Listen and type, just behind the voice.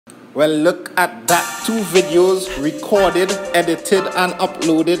Well, look at that. 2 videos recorded, edited, and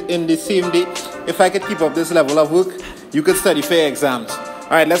uploaded in the same day. If I could keep up this level of work, you could study for your exams.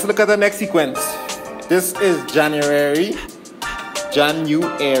 Alright, let's look at the next sequence. This is January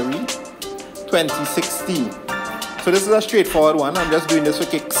 2016. So this is a straightforward one. I'm just doing this for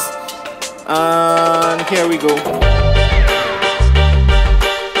kicks. And here we go.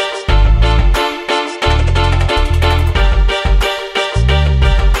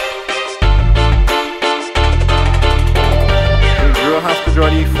 Draw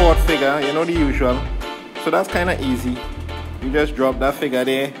the 4th figure, you know, the usual. So that's kind of easy. You just drop that figure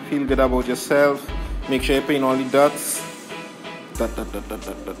there, feel good about yourself, make sure you're putting all the dots. Dot, dot, dot, dot,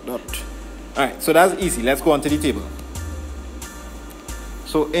 dot, dot, dot. Alright, so that's easy. Let's go on to the table.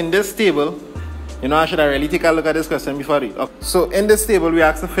 So in this table, you know, I should really take a look at this question before I read. Okay. So in this table, we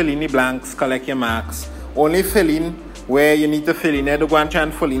ask to fill in the blanks, collect your marks. Only fill in where you need to fill in. Don't go and try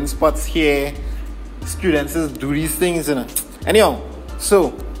and fill in spots here. Students do these things, you know. Anyhow,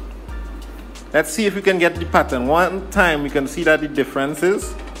 so let's see if we can get the pattern. One time we can see that the difference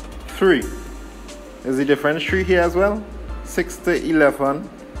is 3. Is the difference 3 here as well? 6 to 11.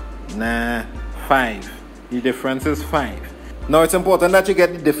 Nah, 5. The difference is 5. Now it's important that you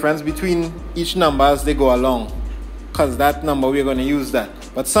get the difference between each number as they go along, because that number we're going to use that.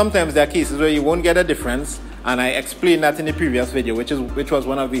 But sometimes there are cases where you won't get a difference, and I explained that in the previous video, which was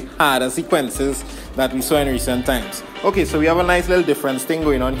one of the harder sequences that we saw in recent times. Okay, so we have a nice little difference thing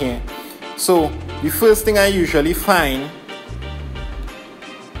going on here. So the first thing I usually find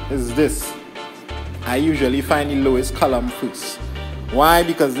is this. I usually find the lowest column first. Why?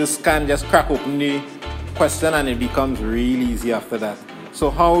 Because this can just crack open the question and it becomes really easy after that. So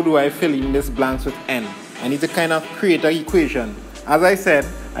how do I fill in this blanks with n? I need to kind of create an equation. As I said,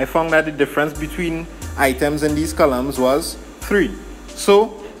 I found that the difference between items in these columns was 3.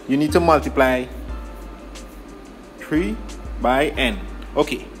 So you need to multiply 3 by n.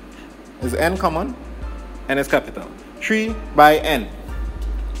 Okay, is n common? N is capital. 3 by n.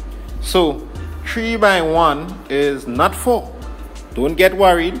 So 3 by 1 is not 4. Don't get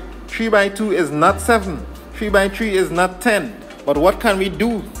worried. 3 by 2 is not 7. 3 by 3 is not 10. But what can we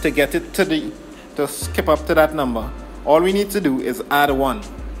do to get it to skip up to that number? All we need to do is add 1.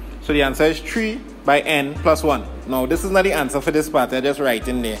 So the answer is 3 by n plus 1. Now this is not the answer for this part. I just write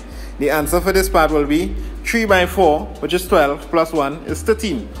in there. The answer for this part will be 3 by 4, which is 12, plus 1 is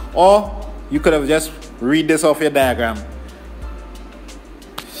 13. Or you could have just read this off your diagram.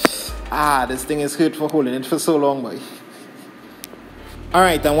 This thing is hurt for holding it for so long, boy.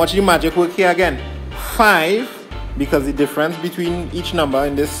 Alright, and watch the magic work here again. 5, because the difference between each number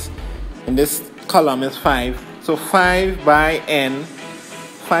in this column is 5. So 5 by n,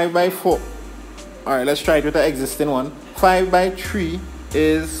 5 by 4. Alright, let's try it with the existing one. 5 by 3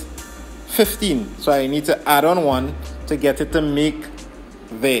 is 15. So I need to add on 1 to get it to make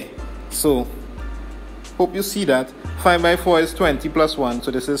there. So, hope you see that. 5 by 4 is 20 plus 1.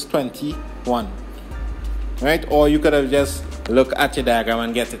 So this is 21. Right? Or you could have just looked at your diagram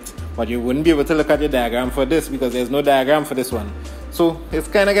and get it. But you wouldn't be able to look at your diagram for this because there's no diagram for this one. So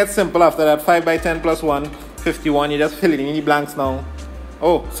it kind of gets simple after that. 5 by 10 plus 1, 51. You just fill it in the blanks now.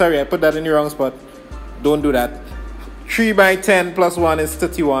 Oh, sorry, I put that in the wrong spot. Don't do that. 3 by 10 plus 1 is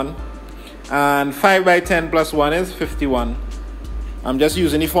 31. And 5 by 10 plus 1 is 51. I'm just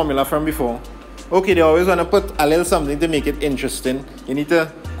using the formula from before. Okay, they always want to put a little something to make it interesting. You need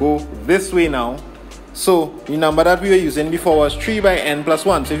to go this way now. So the number that we were using before was 3 by n plus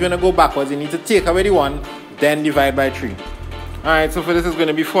 1. So if you want to go backwards, you need to take away the 1, then divide by 3. Alright, so for this is going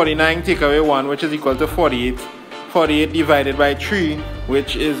to be 49 take away 1, which is equal to 48. 48 divided by 3,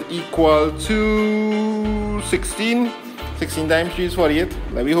 which is equal to 16. 16 times 3 is 48.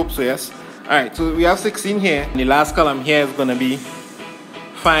 Let me hope so, yes. Alright, so we have 16 here. And the last column here is going to be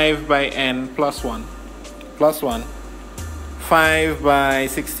 5 by n plus 1. Plus 1. 5 by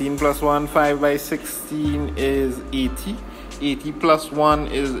 16 plus 1. 5 by 16 is 80. 80 plus 1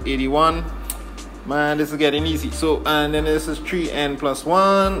 is 81. Man, this is getting easy. So, and then this is 3n plus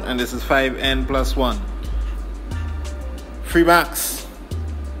 1. And this is 5n plus 1. 3 marks.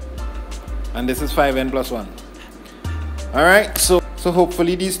 And this is 5n plus 1. Alright, so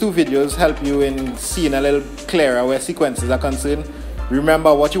hopefully these 2 videos help you in seeing a little clearer where sequences are concerned.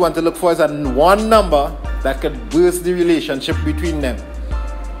 Remember, what you want to look for is one number that could burst the relationship between them.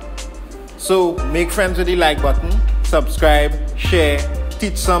 So make friends with the like button, subscribe, share,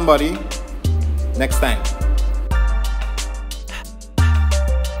 teach somebody. Next time.